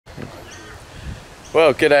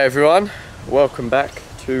Well, g'day everyone. Welcome back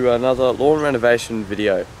to another lawn renovation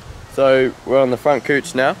video. So we're on the front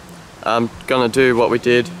cooch now. I'm gonna do what we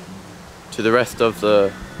did to the rest of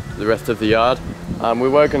the yard. We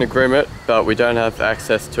were gonna groom it, but we don't have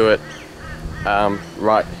access to it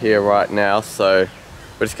right here, right now. So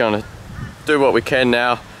we're just gonna do what we can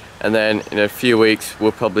now, and then in a few weeks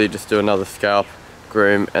we'll probably just do another scalp,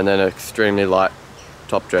 groom, and then an extremely light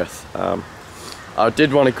top dress. I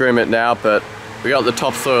did want to groom it now, but we got the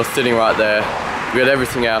topsoil sitting right there. We got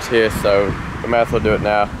everything out here, so we may as well do it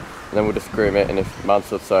now, and then we'll just groom it in a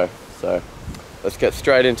month or so. So let's get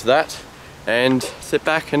straight into that and sit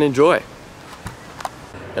back and enjoy.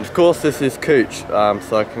 And of course this is cooch,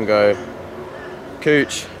 so I can go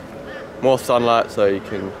cooch, more sunlight so you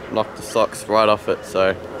can knock the socks right off it.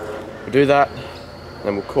 So we'll do that, and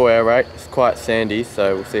then we'll core aerate. It's quite sandy,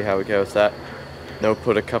 so we'll see how we go with that. Then we'll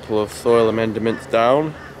put a couple of soil amendments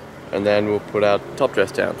down, and then we'll put our top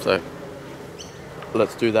dress down. So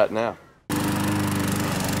let's do that now.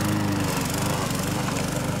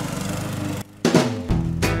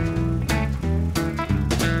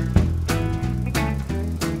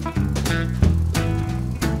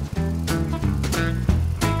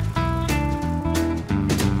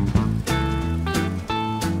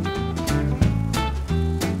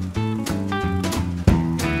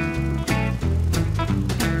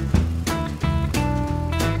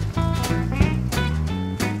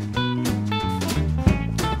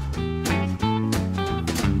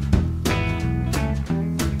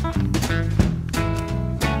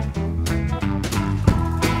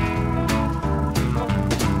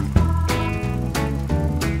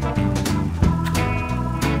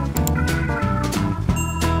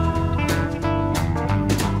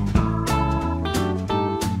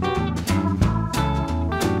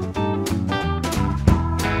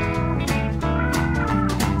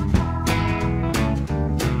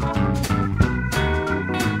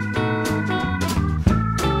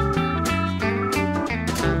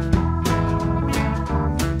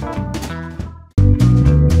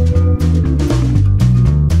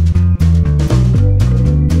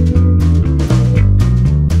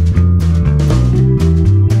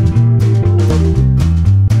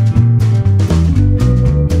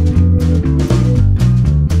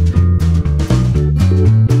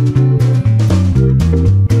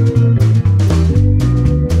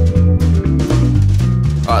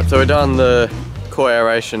 So we're done the core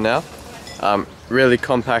aeration now. Really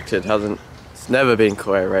compacted, it's never been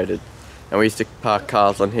core aerated. And we used to park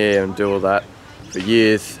cars on here and do all that for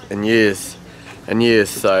years and years and years.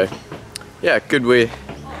 So yeah, good we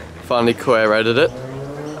finally core aerated it.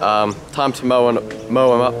 Time to mow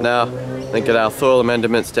them up now and get our soil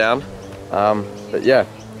amendments down. But yeah,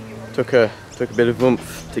 took a bit of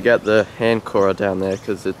oomph to get the hand corer down there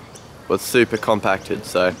because it was super compacted.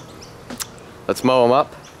 So let's mow them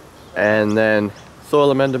up, and then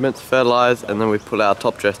soil amendments, fertilise, and then we put our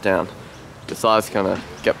top dress down. Decided's gonna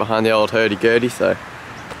get behind the old hurdy-gurdy, so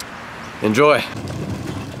enjoy.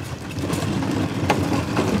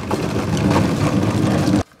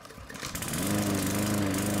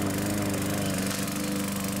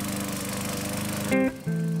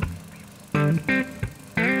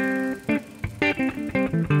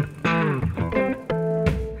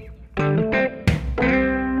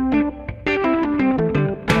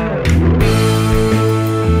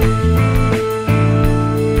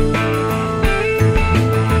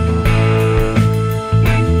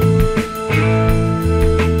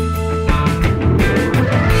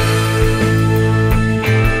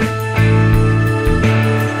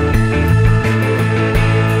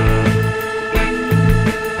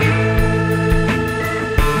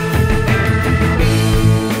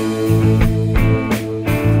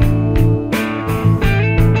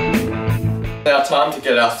 Now time to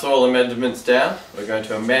get our soil amendments down. We're going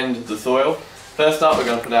to amend the soil. First up, we're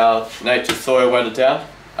going to put our nature soil wetter down.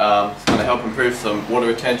 It's going to help improve some water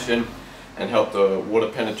retention and help the water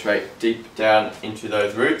penetrate deep down into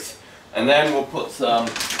those roots. And then we'll put some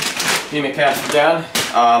humic acid down.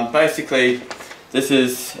 Basically, this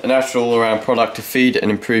is a natural all-around product to feed and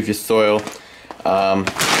improve your soil. From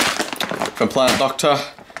Plant Doctor.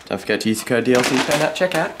 Don't forget to use the code DLC10 at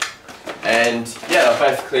checkout. And yeah, that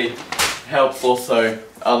basically helps also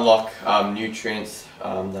unlock nutrients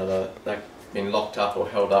that have been locked up or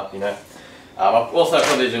held up, you know. I'll also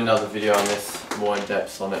probably do another video on this, more in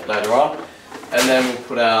depth on it later on. And then we'll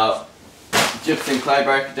put our gypsum clay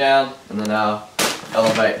breaker down, and then our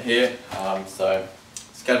Aerate here. So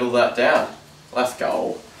let's get all that down. Let's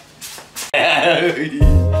go.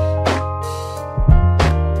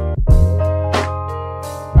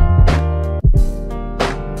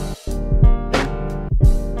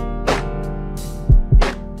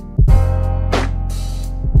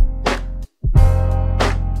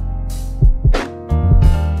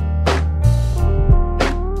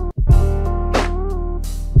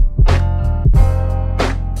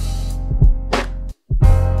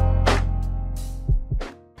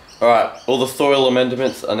 Alright, all the soil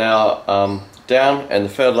amendments are now down, and the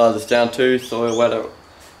fertiliser's down too. Soil, weather,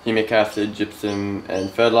 humic acid, gypsum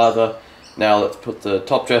and fertiliser. Now let's put the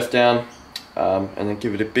top dress down and then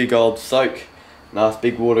give it a big old soak. Nice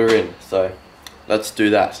big water in. So let's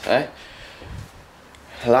do that, eh?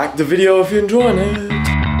 Like the video if you're enjoying it.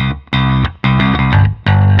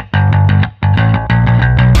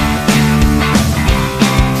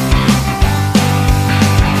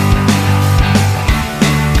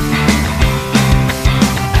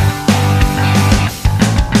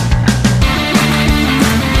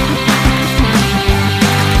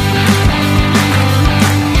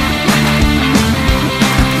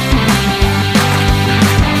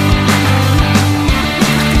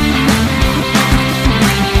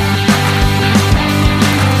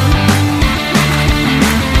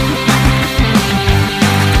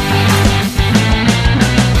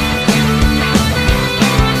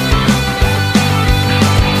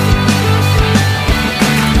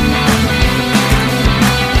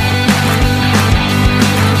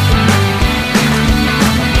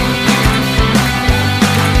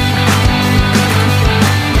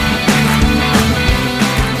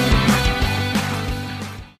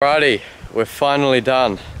 Alrighty, we're finally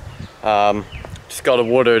done. Just got to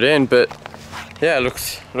water it in, but yeah, it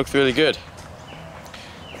looks really good.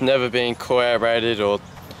 It's never been co-aerated, or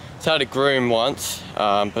it's had a groom once,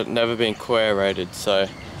 but never been co-aerated, so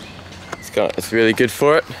it's really good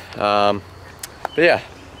for it. But yeah,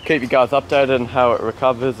 keep you guys updated on how it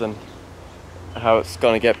recovers and how it's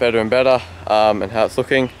going to get better and better, and how it's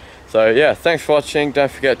looking. So yeah, thanks for watching.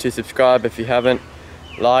 Don't forget to subscribe if you haven't.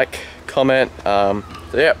 Like, comment.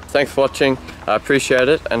 So yeah, thanks for watching. I appreciate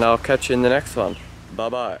it, and I'll catch you in the next one. Bye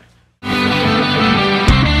bye.